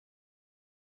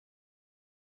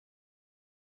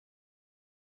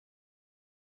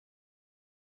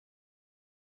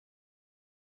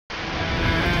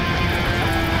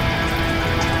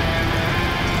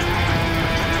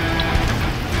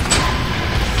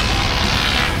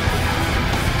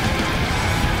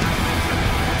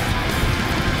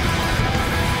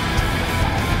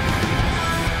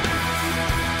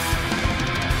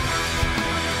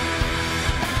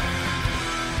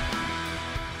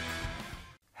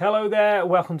Hello there,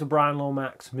 welcome to Bryan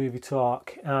Lomax Movie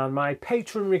Talk and my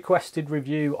patron requested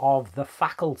review of The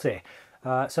Faculty.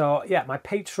 My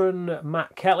patron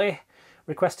Matt Kelly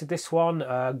requested this one,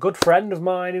 a good friend of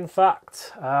mine in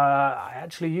fact. I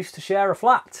actually used to share a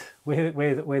flat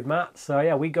with Matt, so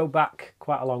yeah, we go back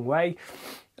quite a long way.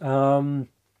 Went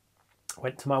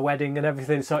to my wedding and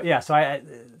everything, so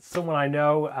someone I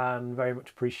know and very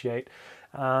much appreciate.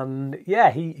 And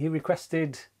yeah, he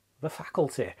requested The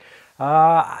Faculty.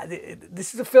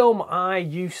 This is a film I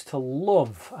used to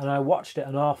love and I watched it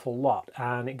an awful lot,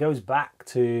 and it goes back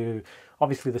to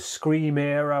obviously the Scream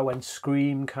era when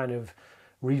Scream kind of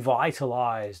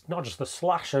revitalised not just the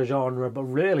slasher genre but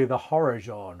really the horror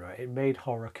genre. It made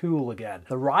horror cool again.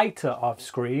 The writer of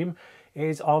Scream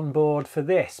is on board for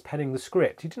this, penning the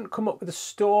script. He didn't come up with a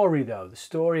story though. The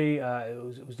story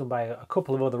it was done by a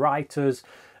couple of other writers,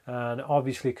 and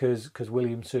obviously because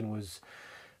Williamson was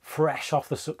fresh off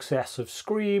the success of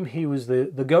Scream, he was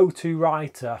the go-to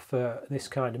writer for this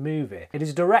kind of movie. It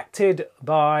is directed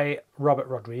by Robert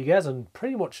Rodriguez and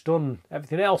pretty much done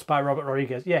everything else by Robert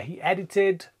Rodriguez. Yeah, he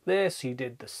edited this, he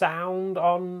did the sound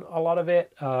on a lot of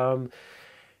it. The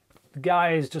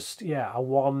guy is just, a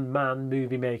one-man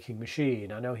movie-making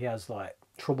machine. I know he has like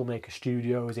Troublemaker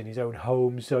Studios in his own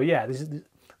home, so yeah, this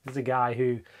is a guy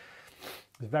who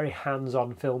a very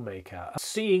hands-on filmmaker.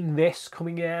 Seeing this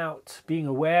coming out, being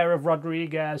aware of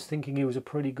Rodriguez, thinking he was a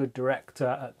pretty good director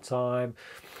at the time,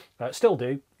 still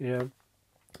do,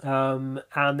 and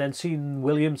then seeing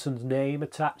Williamson's name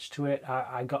attached to it,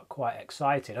 I got quite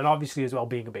excited. And obviously as well,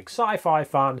 being a big sci-fi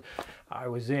fan, I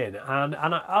was in. And I,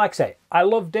 like I say, I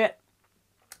loved it.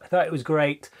 I thought it was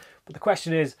great. But the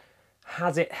question is,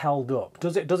 has it held up?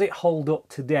 Does it hold up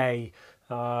today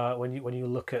when you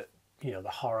look at the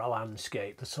horror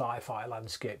landscape, the sci-fi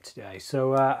landscape today?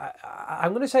 So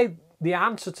I'm going to say the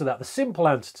answer to that, the simple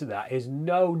answer to that is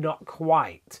no, not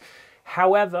quite.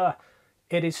 However,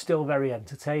 it is still very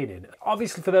entertaining.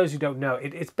 Obviously, for those who don't know,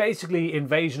 it's basically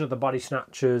Invasion of the Body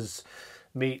Snatchers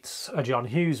meets a John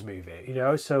Hughes movie,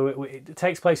 So it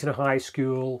takes place in a high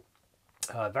school,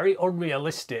 very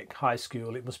unrealistic high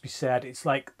school, it must be said. It's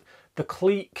like the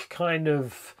clique kind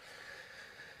of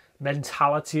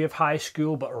mentality of high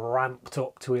school, but ramped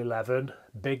up to 11,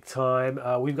 big time.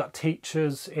 We've got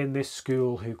teachers in this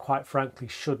school who quite frankly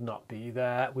should not be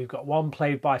there. We've got one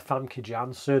played by Famke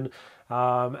Janssen,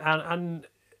 and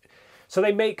so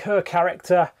they make her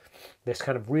character this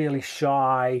kind of really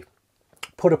shy,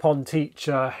 put upon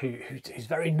teacher who's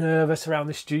very nervous around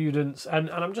the students, and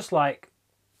I'm just like,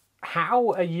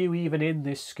 how are you even in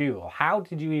this school? How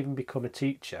did you even become a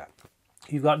teacher?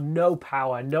 You've got no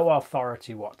power, no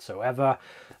authority whatsoever,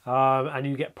 and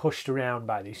you get pushed around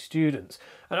by these students.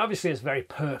 And obviously it's very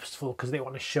purposeful because they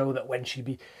want to show that when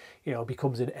she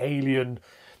becomes an alien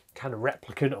kind of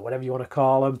replicant or whatever you want to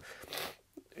call them,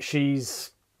 she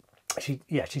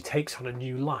takes on a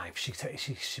new life.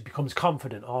 She becomes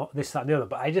confident, or this, that, and the other.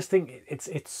 But I just think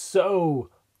it's so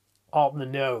on the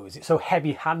nose. It's so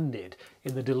heavy-handed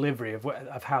in the delivery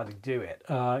of how they do it.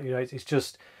 It's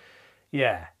just,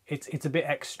 yeah. It's a bit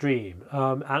extreme,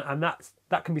 and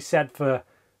that can be said for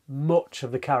much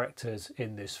of the characters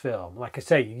in this film. Like I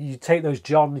say, you take those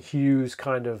John Hughes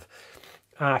kind of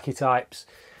archetypes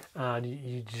and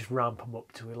you just ramp them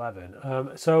up to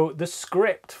 11. So the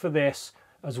script for this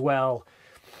as well,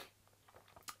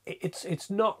 it's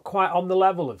not quite on the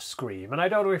level of Scream, and I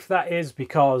don't know if that is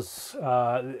because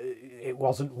it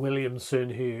wasn't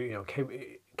Williamson who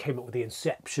came up with the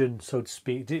inception, so to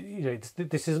speak.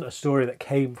 This isn't a story that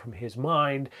came from his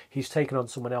mind. He's taken on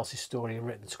someone else's story and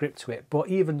written the script to it. But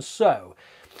even so,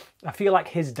 I feel like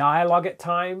his dialogue at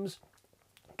times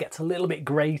gets a little bit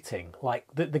grating. Like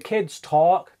the kids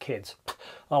all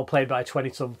played by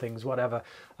 20-somethings, whatever.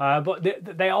 But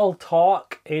they all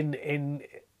talk in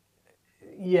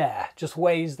just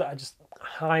ways that are just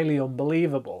highly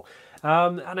unbelievable.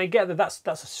 And I get that's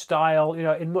a style,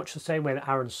 in much the same way that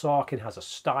Aaron Sorkin has a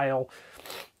style.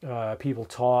 People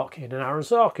talk in an Aaron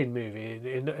Sorkin movie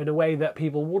in a way that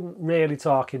people wouldn't really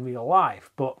talk in real life.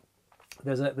 But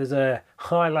there's a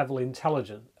high level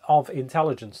of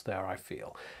intelligence there, I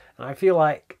feel. And I feel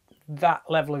like that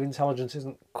level of intelligence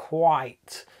isn't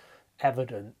quite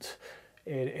evident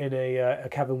in a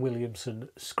Kevin Williamson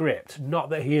script. Not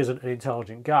that he isn't an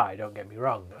intelligent guy, don't get me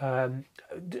wrong.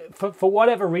 For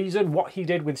whatever reason, what he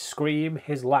did with Scream,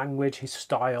 his language, his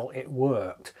style, it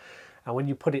worked. And when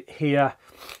you put it here,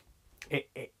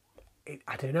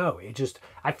 I don't know,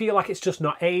 I feel like it's just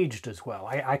not aged as well.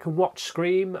 I can watch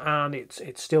Scream and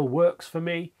it still works for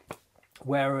me.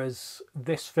 Whereas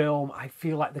this film, I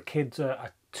feel like the kids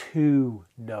are too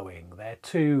knowing. They're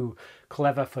too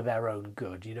clever for their own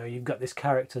good. You know, you've got this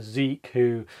character Zeke,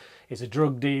 who is a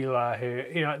drug dealer who,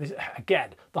 you know, again,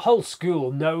 the whole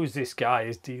school knows this guy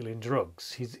is dealing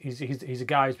drugs. He's a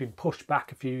guy who's been pushed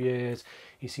back a few years.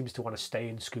 He seems to want to stay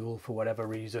in school for whatever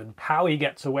reason. How he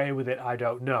gets away with it, I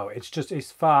don't know.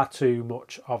 It's far too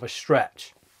much of a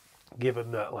stretch,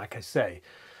 given that, like I say,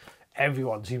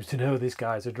 everyone seems to know this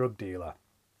guy's a drug dealer.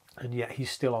 And yet he's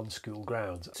still on school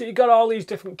grounds. So you've got all these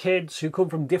different kids who come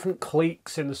from different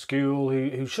cliques in the school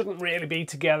who shouldn't really be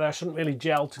together, shouldn't really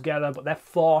gel together, but they're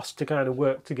forced to kind of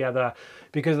work together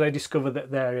because they discover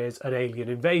that there is an alien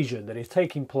invasion that is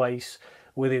taking place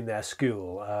within their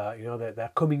school. You know,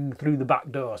 they're coming through the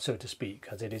back door, so to speak,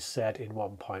 as it is said in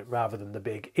one point, rather than the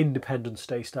big Independence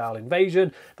Day style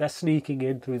invasion. They're sneaking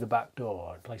in through the back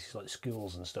door in places like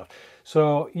schools and stuff.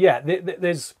 So yeah,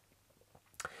 there's...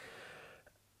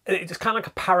 It's kind of like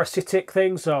a parasitic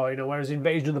thing. So, you know, whereas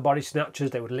Invasion of the Body Snatchers,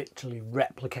 they would literally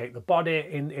replicate the body.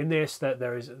 In this, that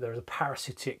there is a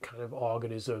parasitic kind of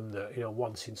organism that, you know,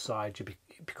 once inside you,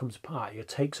 it becomes a part of you,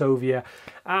 takes over you.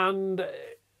 And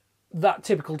that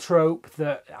typical trope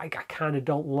that I kind of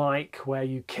don't like, where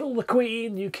you kill the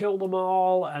queen, you kill them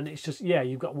all, and it's just, yeah,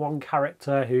 you've got one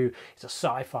character who is a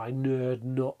sci-fi nerd,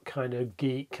 nut kind of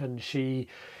geek, and she's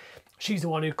the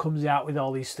one who comes out with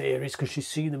all these theories because she's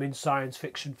seen them in science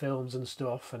fiction films and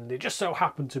stuff, and they just so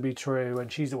happen to be true.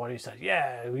 And she's the one who says,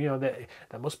 yeah, you know, there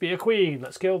must be a queen,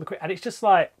 let's kill the queen. And it's just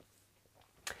like,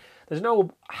 there's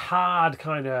no hard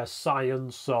kind of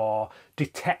science or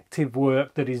detective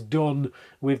work that is done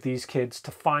with these kids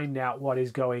to find out what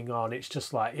is going on. It's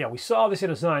just like, yeah, we saw this in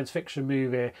a science fiction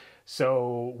movie,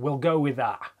 so we'll go with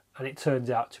that. And it turns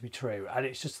out to be true. And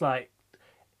it's just like,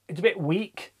 it's a bit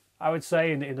weak, I would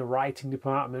say, in the writing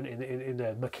department, in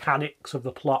the mechanics of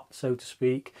the plot, so to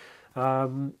speak.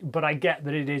 But I get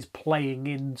that it is playing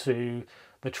into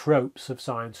the tropes of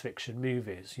science fiction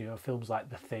movies, you know, films like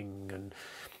The Thing and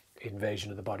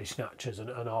Invasion of the Body Snatchers and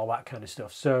all that kind of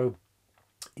stuff. So,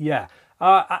 yeah,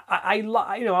 I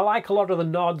like a lot of the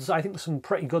nods. I think there's some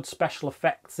pretty good special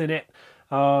effects in it.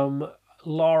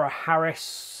 Laura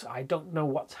Harris, I don't know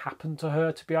what's happened to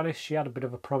her, to be honest. She had a bit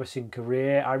of a promising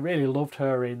career. I really loved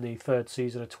her in the third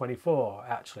season of 24,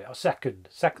 actually. Or second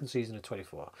season of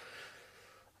 24.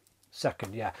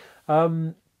 Second, yeah.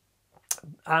 And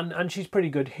she's pretty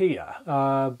good here.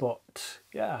 But,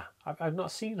 yeah, I've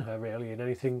not seen her really in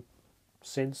anything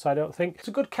since, I don't think. It's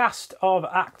a good cast of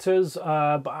actors,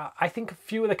 but I think a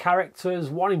few of the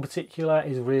characters, one in particular,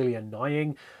 is really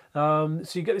annoying. So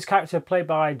you get this character played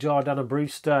by Jordana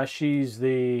Brewster. She's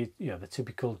the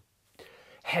typical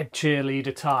head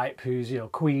cheerleader type who's, you know,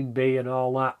 queen bee and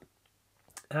all that.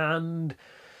 And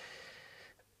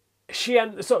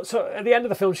so at the end of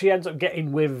the film, she ends up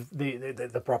getting with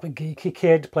the proper geeky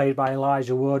kid played by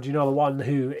Elijah Wood. You know, the one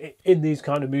who in these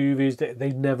kind of movies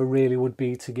they never really would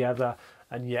be together,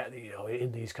 and yet, you know,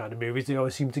 in these kind of movies they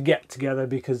always seem to get together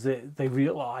because they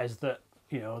realise that,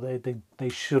 you know, they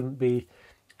shouldn't be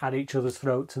at each other's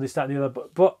throats and this, that and the other,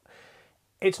 but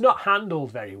it's not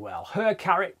handled very well. Her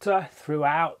character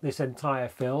throughout this entire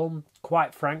film,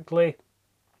 quite frankly,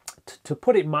 to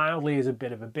put it mildly, is a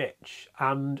bit of a bitch,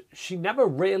 and she never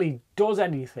really does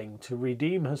anything to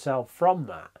redeem herself from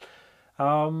that.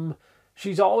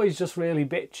 She's always just really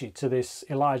bitchy to this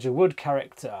Elijah Wood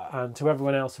character and to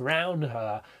everyone else around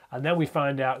her, and then we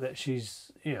find out that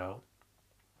she's, you know,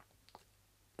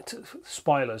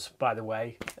 spoilers, by the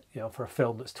way, you know, for a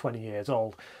film that's 20 years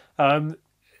old,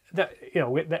 that, you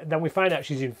know, then we find out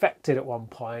she's infected at one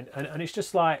point, and it's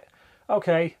just like,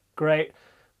 okay, great,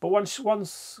 but once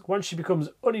she becomes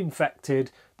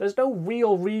uninfected, there's no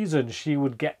real reason she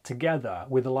would get together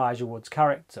with Elijah Wood's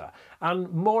character.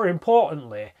 And more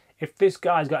importantly, if this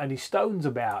guy's got any stones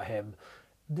about him,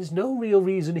 there's no real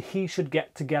reason he should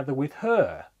get together with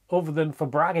her, other than for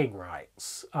bragging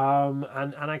rights. And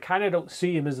I kind of don't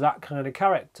see him as that kind of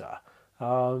character. You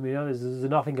know, there's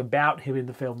nothing about him in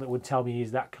the film that would tell me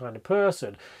he's that kind of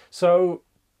person. So,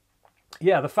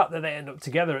 yeah, the fact that they end up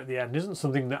together at the end isn't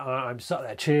something that I'm sat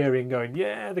there cheering, going,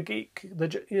 yeah, the geek,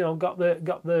 you know, got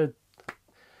the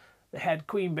head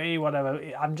queen bee, whatever.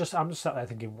 I'm just sat there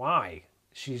thinking, why?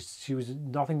 She was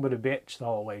nothing but a bitch the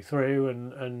whole way through,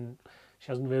 and she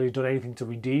hasn't really done anything to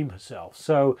redeem herself.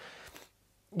 So,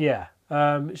 yeah,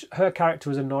 her character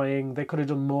was annoying. They could have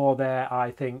done more there,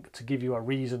 I think, to give you a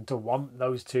reason to want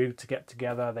those two to get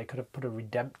together. They could have put a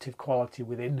redemptive quality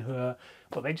within her,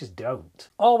 but they just don't.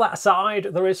 All that aside,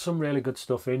 there is some really good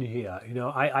stuff in here. You know,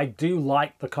 I do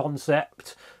like the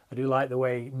concept I do like the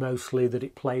way mostly that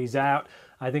it plays out.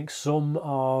 I think some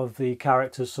of the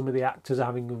characters, some of the actors are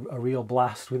having a real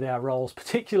blast with their roles,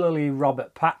 particularly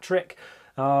Robert Patrick.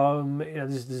 You know,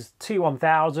 there's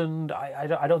T-1000.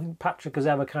 I don't think Patrick has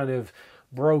ever kind of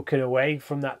broken away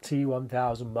from that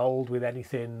T-1000 mold with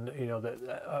anything, you know, that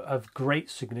of great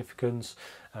significance.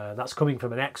 That's coming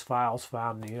from an X-Files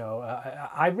fan. You know,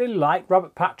 I really like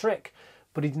Robert Patrick,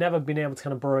 but he's never been able to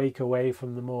kind of break away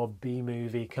from the more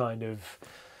B-movie kind of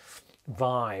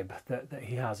vibe that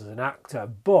he has as an actor.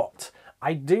 But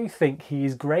I do think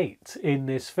he's great in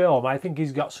this film. I think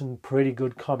he's got some pretty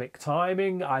good comic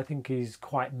timing. I think he's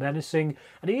quite menacing,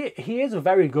 and he is a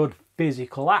very good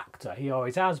physical actor. He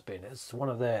always has been. It's one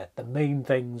of the main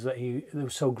things that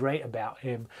was so great about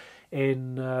him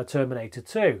in Terminator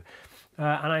 2.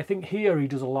 And I think here he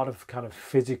does a lot of kind of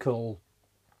physical,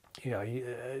 you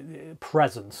know,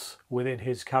 presence within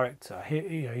his character.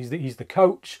 You know, he's the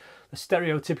coach, the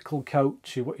stereotypical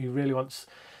coach who really wants,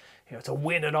 you know, to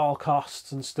win at all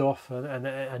costs and stuff.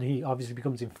 And he obviously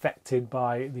becomes infected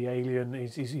by the alien.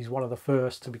 He's one of the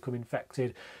first to become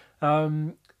infected.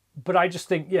 But I just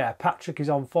think, yeah, Patrick is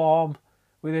on form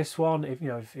with this one. If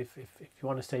you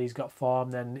want to say he's got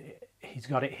form, then he's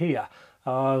got it here.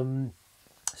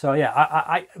 So yeah,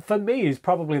 I for me, he's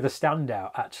probably the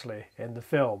standout actually in the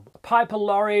film. Piper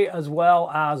Laurie, as well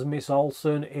as Miss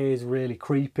Olsen, is really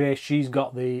creepy. She's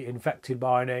got the infected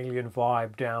by an alien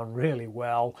vibe down really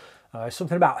well.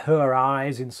 Something about her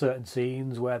eyes in certain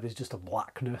scenes where there's just a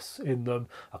blackness in them,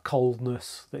 a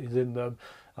coldness that is in them.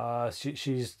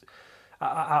 She's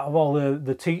out of all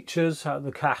the teachers, out of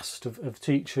the cast of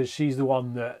teachers, she's the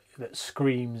one that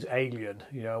screams alien.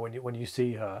 You know, when you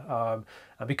see her,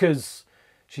 and because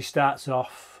she starts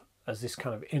off as this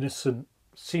kind of innocent,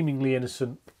 seemingly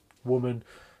innocent woman.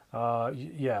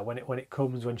 Yeah,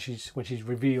 when she's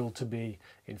revealed to be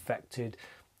infected,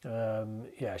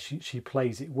 yeah, she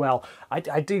plays it well. I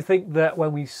do think that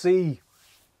when we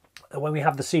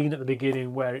have the scene at the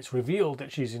beginning where it's revealed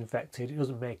that she's infected, it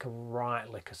doesn't make a right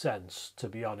lick of sense, to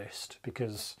be honest,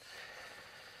 because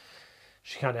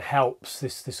she kind of helps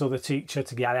this other teacher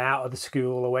to get out of the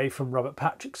school away from Robert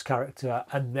Patrick's character,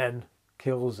 and then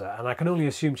kills her. And I can only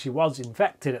assume she was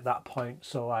infected at that point,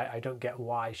 so I don't get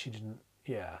why she didn't,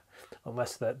 yeah,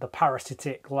 unless the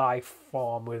parasitic life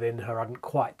form within her hadn't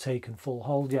quite taken full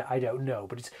hold yet. I don't know,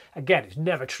 but it's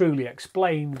never truly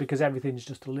explained, because everything's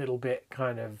just a little bit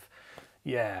kind of,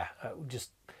 yeah,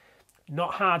 just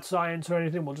not hard science or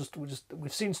anything.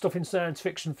 We've seen stuff in science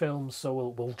fiction films, so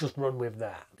we'll just run with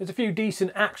that. There's a few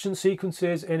decent action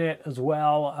sequences in it as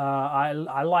well.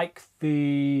 I like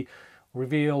the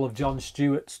reveal of Jon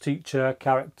Stewart's teacher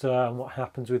character, and what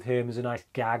happens with him is a nice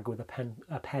gag with a pen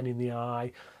in the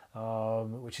eye,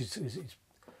 which is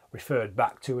referred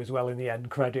back to as well in the end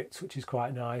credits, which is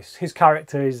quite nice. His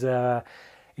character is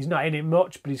he's not in it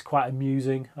much, but he's quite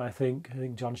amusing. I think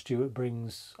Jon Stewart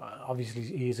brings, obviously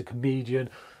he is a comedian,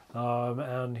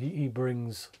 and he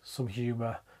brings some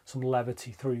humour, some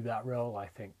levity through that role, I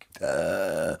think.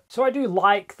 So I do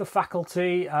like The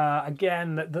Faculty.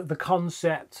 Again, the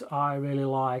concept I really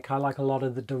like. I like a lot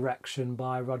of the direction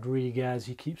by Rodriguez.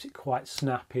 He keeps it quite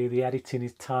snappy. The editing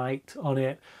is tight on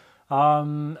it.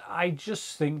 I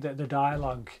just think that the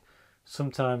dialogue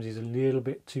sometimes is a little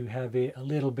bit too heavy, a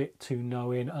little bit too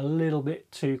knowing, a little bit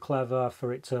too clever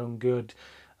for its own good.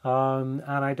 And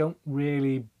I don't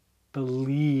really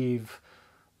believe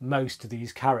most of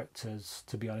these characters,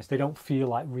 to be honest. They don't feel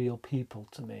like real people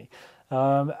to me.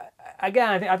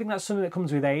 Again, I think that's something that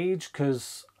comes with age,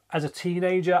 because as a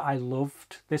teenager I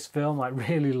loved this film. I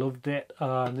really loved it.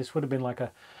 This would have been like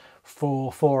a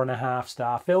 4.5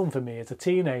 star film for me as a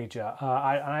teenager.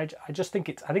 I just think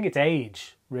it's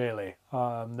age really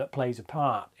that plays a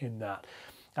part in that.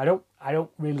 I don't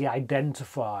really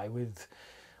identify with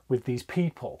these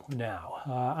people now,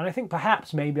 and I think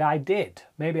perhaps maybe I did.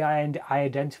 Maybe I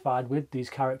identified with these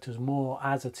characters more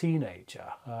as a teenager,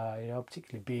 you know,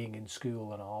 particularly being in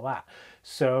school and all that.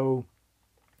 So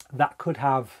that could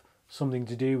have something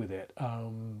to do with it.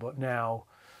 But now,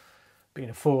 being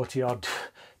a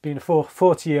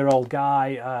 40-year-old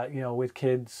guy, you know, with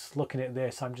kids, looking at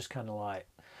this, I'm just kind of like,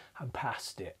 I'm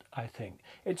past it. I think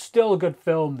it's still a good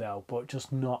film though, but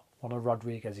just not one of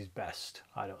Rodriguez's best,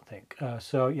 I don't think.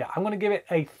 So yeah, I'm going to give it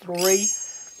a 3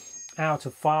 out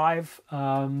of 5.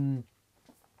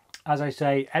 As I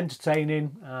say,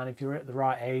 entertaining, and if you're at the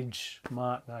right age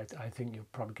mark, I think you'll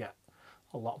probably get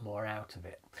a lot more out of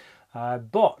it.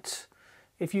 But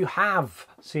if you have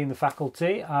seen The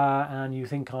Faculty and you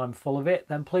think I'm full of it,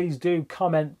 then please do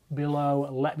comment below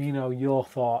and let me know your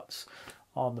thoughts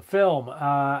on the film.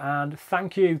 And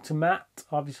thank you to Matt,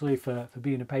 obviously, for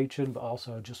being a patron, but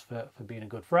also just for being a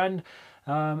good friend.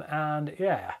 And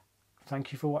yeah,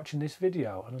 thank you for watching this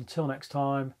video. And until next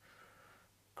time,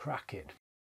 cracking.